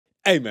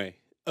Hey man,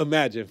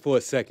 imagine for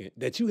a second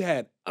that you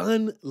had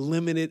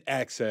unlimited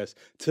access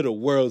to the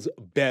world's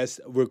best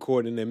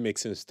recording and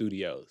mixing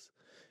studios.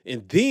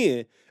 And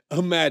then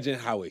imagine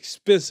how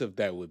expensive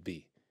that would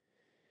be.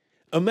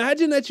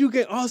 Imagine that you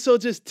can also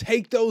just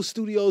take those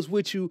studios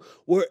with you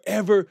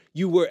wherever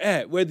you were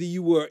at, whether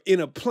you were in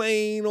a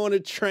plane, on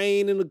a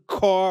train, in a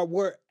car,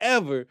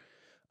 wherever.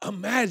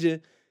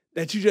 Imagine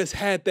that you just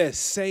had that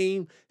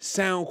same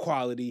sound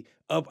quality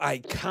of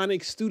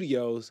iconic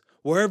studios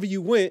wherever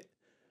you went,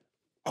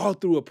 all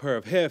through a pair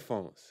of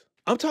headphones.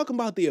 I'm talking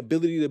about the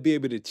ability to be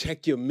able to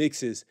check your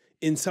mixes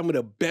in some of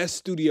the best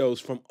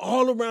studios from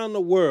all around the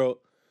world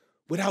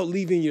without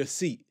leaving your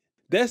seat.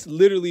 That's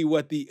literally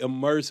what the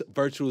Immerse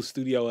Virtual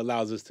Studio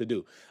allows us to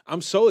do.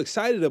 I'm so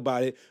excited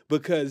about it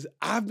because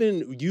I've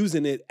been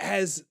using it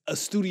as a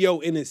studio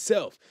in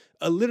itself,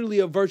 literally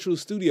a virtual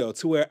studio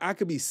to where I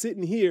could be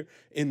sitting here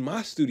in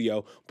my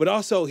studio, but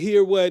also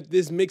hear what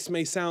this mix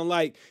may sound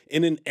like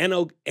in an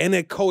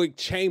anechoic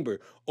chamber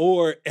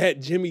or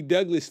at Jimmy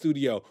Douglas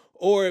Studio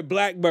or at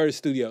Blackbird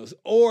Studios,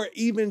 or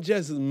even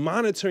just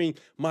monitoring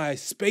my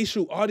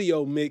spatial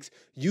audio mix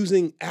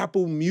using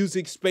Apple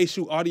Music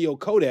Spatial Audio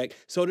Codec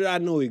so that I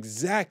know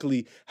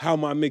exactly how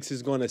my mix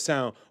is gonna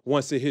sound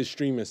once it hits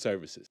streaming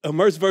services.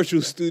 Immerse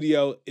Virtual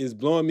Studio is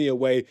blowing me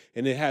away,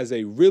 and it has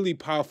a really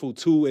powerful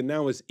tool, and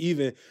now it's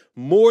even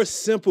more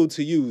simple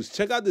to use.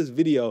 Check out this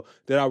video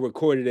that I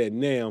recorded at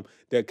NAMM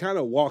that kind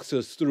of walks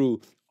us through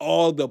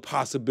all the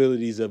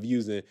possibilities of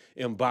using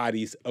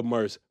Embody's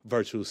Immerse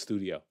Virtual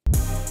Studio.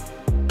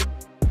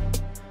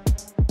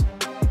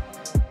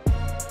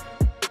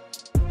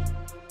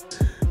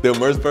 The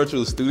Immerse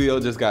Virtual Studio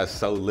just got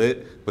so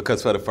lit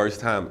because for the first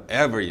time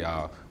ever,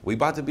 y'all, we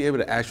about to be able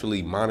to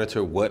actually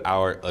monitor what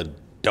our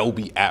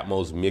Dolby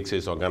Atmos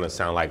mixes are gonna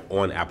sound like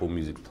on Apple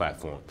Music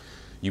platform.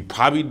 You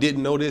probably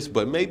didn't know this,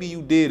 but maybe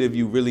you did if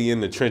you really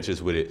in the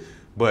trenches with it.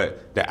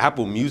 But the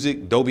Apple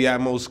Music Dolby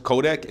Atmos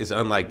codec is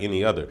unlike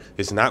any other.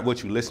 It's not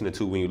what you're listening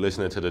to when you're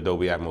listening to the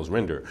Dolby Atmos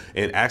render.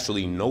 And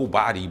actually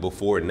nobody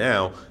before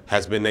now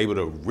has been able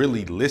to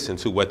really listen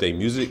to what their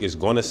music is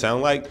gonna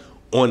sound like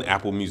on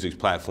Apple Music's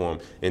platform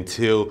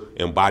until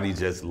Embody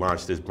just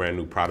launched this brand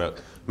new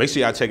product. Make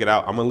sure y'all check it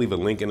out. I'm gonna leave a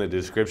link in the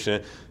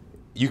description.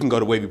 You can go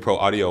to Wavy Pro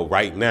Audio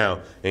right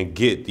now and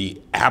get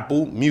the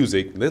Apple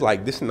Music. They're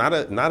like, this is not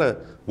a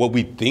what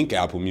we think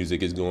Apple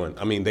Music is doing.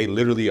 I mean, they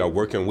literally are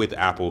working with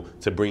Apple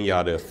to bring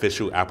y'all the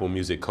official Apple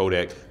Music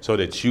codec so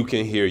that you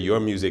can hear your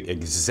music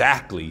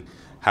exactly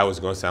how it's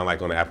gonna sound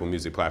like on the Apple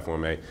Music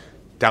platform, man.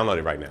 Download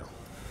it right now.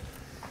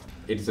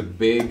 It's a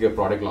big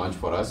product launch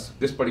for us.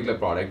 This particular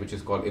product, which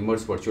is called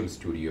Immerse Virtual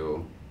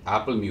Studio,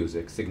 Apple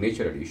Music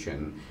Signature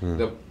Edition,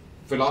 the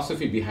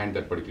philosophy behind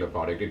that particular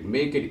product, it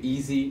make it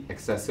easy,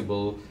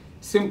 accessible,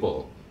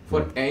 simple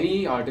for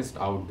any artist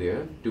out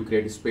there to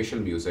create spatial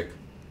music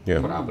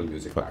for Apple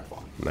Music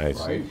platform. Nice.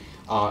 Right?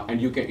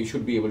 And you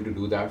should be able to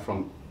do that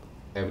from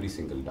every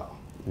single DAW.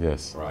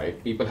 Yes.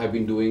 Right. People have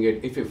been doing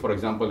it. If, for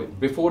example,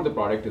 before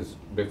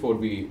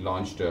we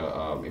launched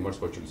Immerse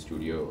Virtual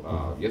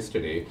Studio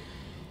yesterday,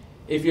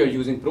 if you're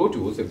using Pro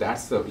Tools, if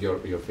that's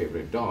your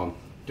favorite DAW,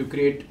 to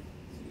create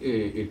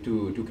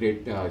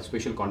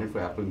spatial content for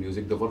Apple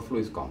Music, the workflow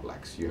is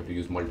complex. You have to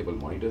use multiple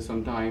monitors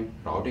sometime.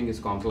 Routing is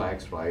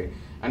complex, right?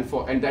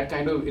 And that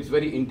kind of, it's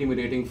very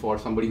intimidating for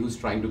somebody who's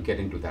trying to get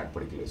into that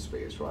particular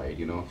space, right?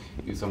 You know,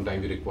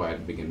 sometimes you require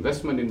big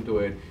investment into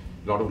it.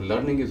 A lot of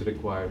learning is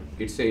required.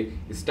 It's a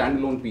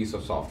standalone piece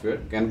of software,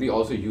 can be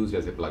also used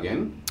as a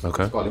plugin.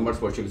 Okay. It's called Immerse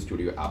Virtual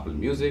Studio Apple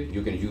Music.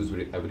 You can use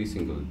with every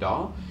single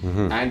DAW.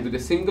 And with a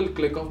single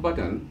click of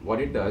button,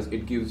 what it does,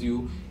 it gives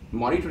you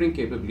monitoring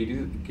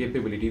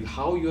capabilities,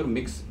 how your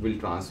mix will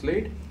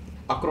translate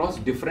across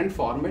different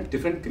formats,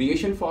 different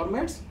creation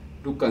formats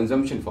to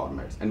consumption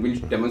formats, and we'll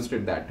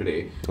demonstrate that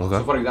today. Okay.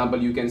 So for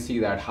example, you can see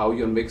that how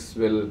your mix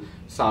will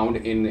sound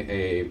in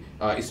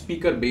a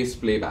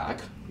speaker-based playback.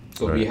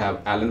 So we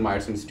have Alan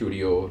Myerson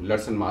Studio,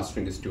 Lursen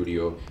Mastering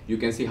Studio. You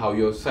can see how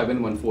your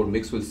 714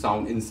 mix will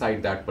sound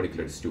inside that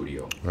particular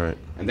studio. Right.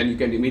 And then you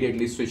can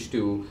immediately switch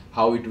to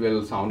how it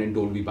will sound in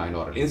Dolby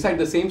binaural. Inside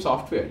the same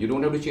software, you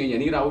don't have to change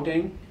any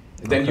routing.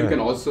 Then you can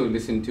also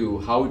listen to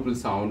how it will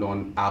sound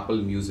on Apple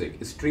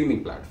Music, a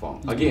streaming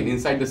platform. Again,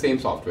 inside the same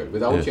software,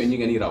 without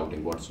changing any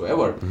routing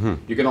whatsoever.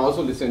 You can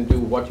also listen to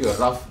what your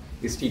rough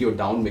stereo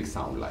down mix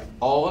sound like.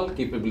 All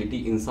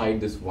capability inside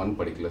this one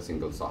particular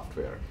single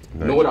software.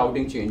 Nice. No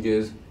routing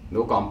changes,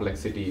 no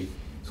complexity.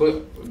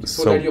 So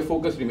that your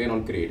focus remain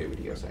on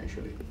creativity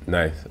essentially.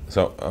 Nice.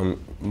 So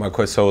my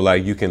question, so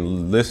like you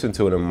can listen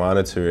to it and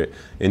monitor it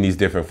in these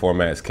different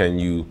formats. Can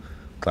you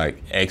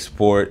like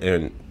export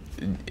and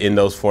in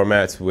those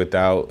formats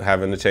without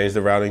having to change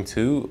the routing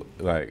too?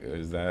 Like,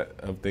 is that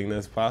a thing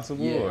that's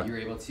possible? Yeah, or? You're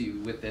able to,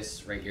 with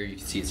this right here, you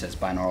can see it says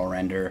binaural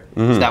render.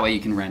 So that way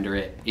you can render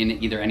it in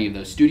either any of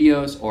those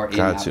studios or in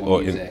Apple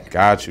Music.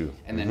 Got you.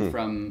 And then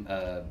from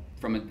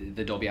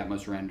the Dolby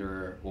Atmos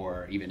renderer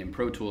or even in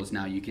Pro Tools,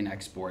 now you can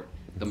export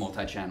the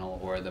multi-channel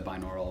or the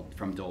binaural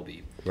from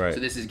Dolby. Right. So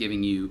this is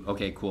giving you,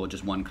 okay, cool,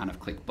 just one kind of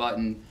click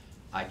button.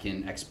 I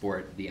can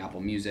export the Apple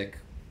Music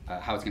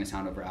how it's going to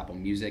sound over Apple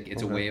Music.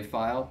 It's a WAV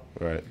file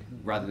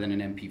rather than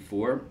an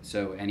MP4,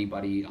 so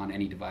anybody on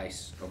any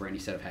device over any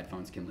set of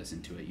headphones can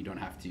listen to it. You don't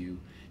have to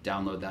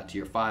download that to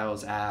your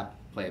Files app,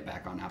 play it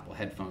back on Apple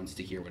headphones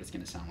to hear what it's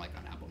going to sound like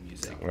on Apple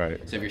Music.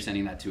 So if you're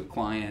sending that to a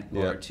client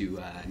or to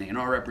an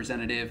A&R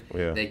representative,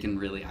 they can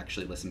really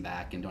actually listen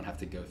back and don't have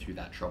to go through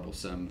that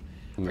troublesome,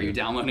 are you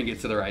downloading it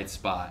to the right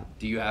spot?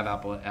 Do you have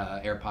Apple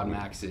AirPod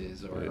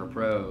Maxes or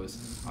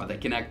Pros? Are they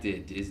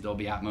connected? Is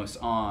Dolby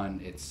Atmos on?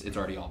 It's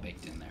already all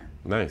baked in there.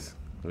 Nice,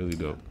 really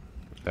dope.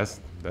 That's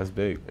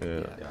big.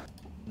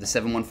 The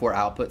 714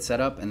 output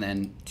setup, and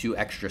then 2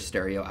 extra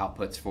stereo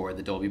outputs for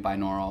the Dolby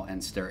binaural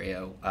and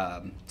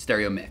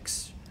stereo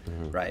mix,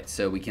 right?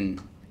 So we can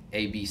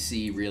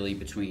ABC really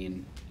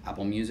between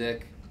Apple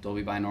Music,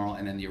 Dolby binaural,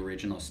 and then the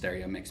original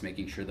stereo mix,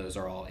 making sure those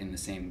are all in the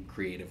same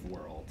creative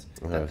world.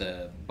 That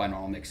the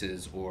binaural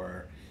mixes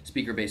or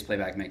speaker-based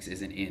playback mix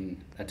isn't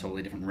in a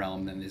totally different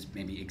realm than this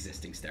maybe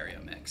existing stereo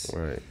mix.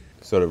 Right.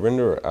 So the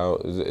renderer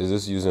out, is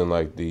this using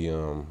like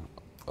the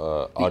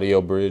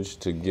audio bridge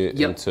to get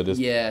into this?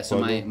 Yeah, so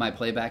my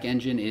playback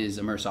engine is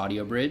Immerse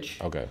Audio Bridge.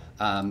 Okay.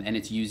 And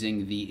it's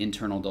using the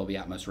internal Dolby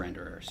Atmos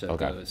renderer. So it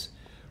goes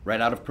right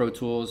out of Pro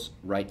Tools,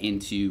 right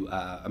into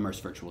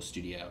Immerse Virtual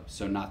Studio.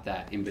 So not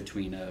that in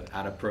between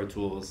out of Pro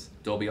Tools,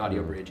 Dolby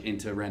Audio Bridge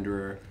into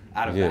renderer,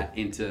 out of that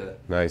into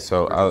nice.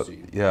 So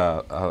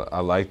I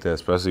like that,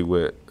 especially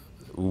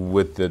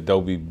with the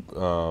Dolby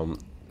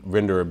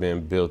renderer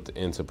being built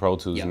into Pro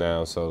Tools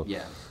now. So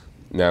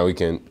now we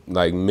can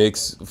like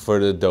mix for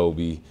the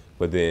Dolby,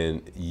 but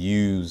then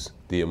use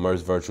the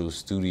Immerse Virtual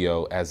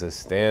Studio as a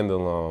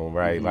standalone,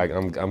 right? Like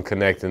I'm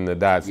connecting the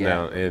dots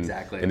now, and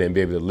then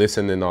be able to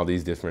listen in all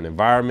these different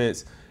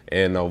environments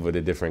and over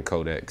the different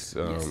codecs.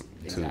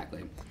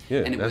 Exactly.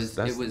 Yeah, and it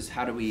was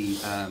how do we?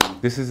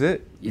 This is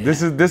it.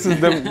 This is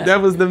that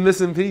was the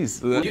missing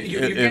piece. You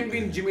can be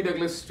in Jimmy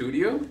Douglas'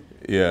 studio.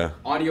 Yeah.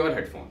 On your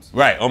headphones.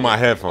 Right, on my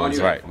headphones.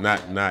 On Right,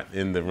 not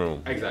in the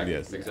room. Exactly.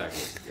 Yes.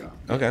 Exactly.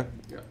 Yeah. Okay.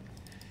 Yeah.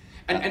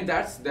 And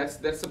that's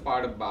the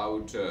part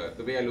about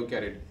the way I look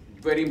at it.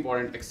 Very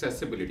important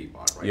accessibility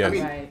part, right?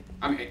 Yes.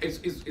 I mean,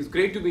 it's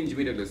great to be in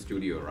Jimmy Douglas'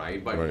 studio,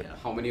 right? But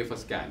how many of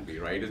us can be,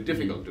 right? It's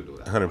difficult to do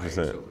that. 100%.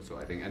 Right? So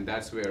I think, and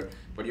that's where,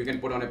 but you can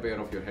put on a pair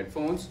of your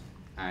headphones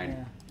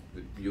and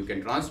you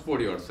can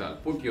transport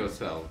yourself, put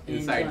yourself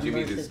inside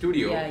Jimmy's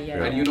studio,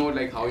 and you know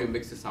like how your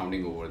mix is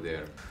sounding over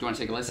there. Do you want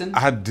to take a listen?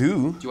 I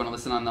do. Do you want to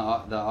listen on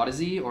the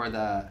Odyssey or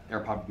the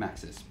AirPod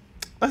Maxes?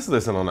 Let's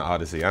listen on the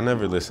Odyssey. I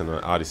never listened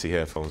on Odyssey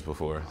headphones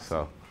before,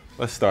 so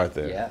let's start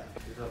there. Yeah.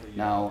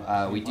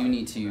 Now, we do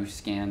need to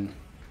scan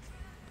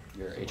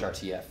your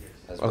HRTF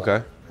as well.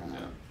 Okay.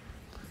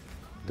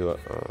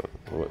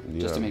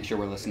 Just to make sure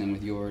we're listening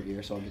with your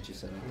ear, so I'll get you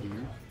set up here.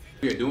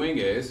 What we're doing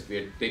is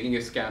we're taking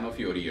a scan of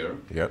your ear,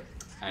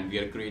 and we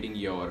are creating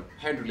your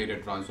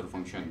head-related transfer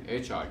function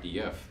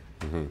HRTF,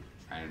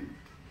 and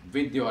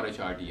with your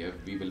HRTF,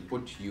 we will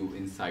put you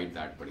inside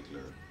that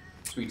particular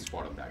sweet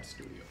spot of that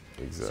studio.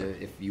 Exactly.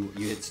 So if you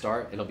hit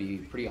start, it'll be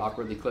pretty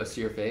awkwardly close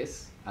to your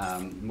face,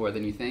 more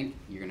than you think.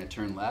 You're going to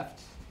turn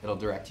left, it'll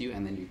direct you,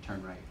 and then you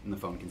turn right, and the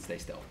phone can stay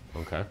still.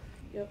 Okay.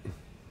 Yep.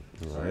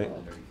 All right.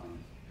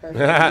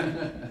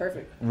 Perfect.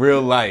 Perfect.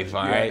 Real life,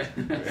 all right?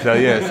 So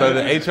so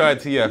the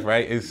HRTF,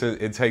 right,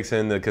 it takes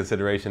into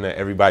consideration that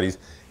everybody's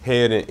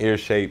head and ear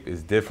shape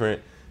is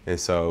different, and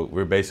so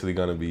we're basically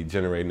going to be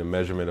generating a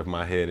measurement of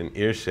my head and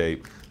ear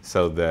shape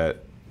so that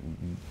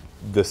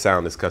the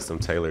sound is custom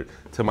tailored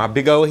to my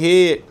big old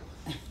head.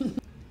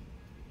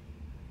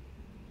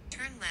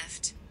 Turn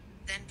left,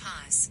 then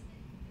pause.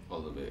 All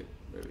the way,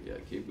 baby. Yeah,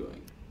 keep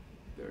going.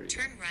 There you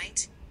Turn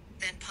right,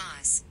 then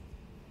pause.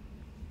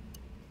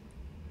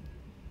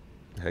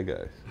 Hey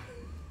guys.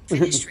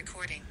 Finished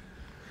recording.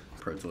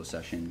 Pro Tools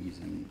session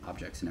using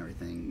objects and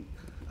everything,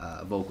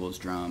 vocals,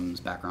 drums,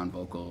 background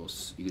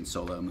vocals. You can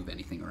solo, move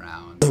anything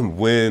around.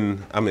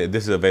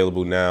 This is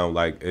available now,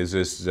 like, is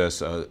this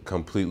just a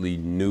completely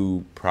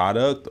new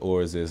product,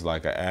 or is this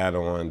like an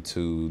add-on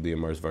to the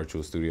Immerse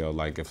Virtual Studio,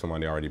 like if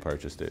somebody already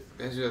purchased it?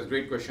 That's a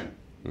great question.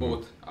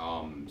 Both.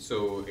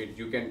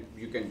 You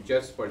can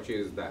just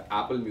purchase the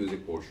Apple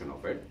Music portion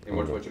of it.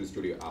 Immerse Virtual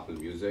Studio Apple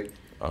Music.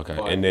 Okay,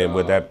 but, and then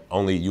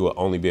you will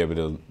only be able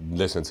to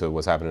listen to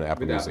what's happening in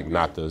Apple Music,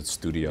 not the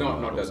studio. No,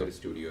 not the other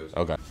studios.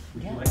 Okay.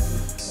 Yeah,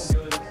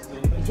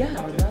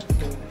 I would love to.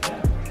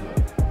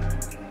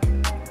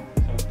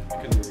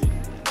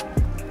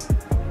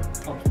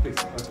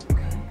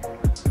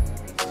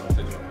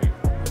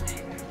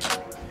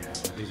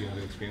 Did you have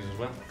the experience as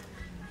well?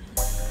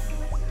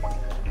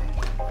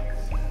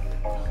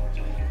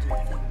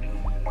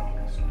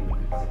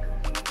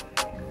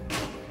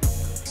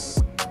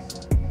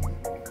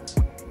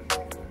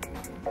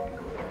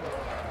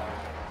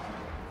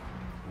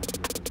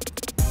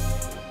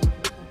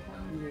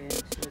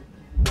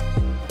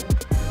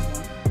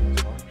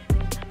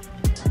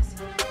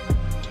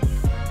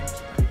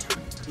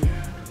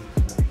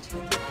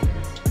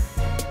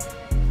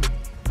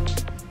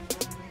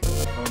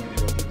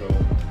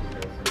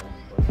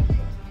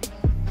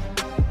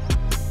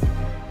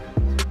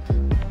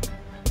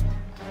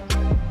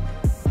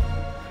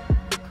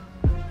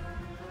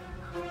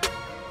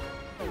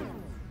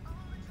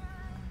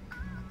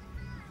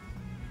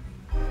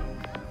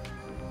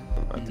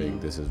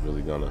 think this is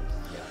really gonna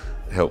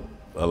help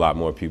a lot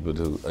more people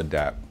to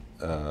adapt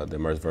the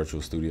Immerse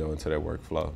Virtual Studio into their workflow.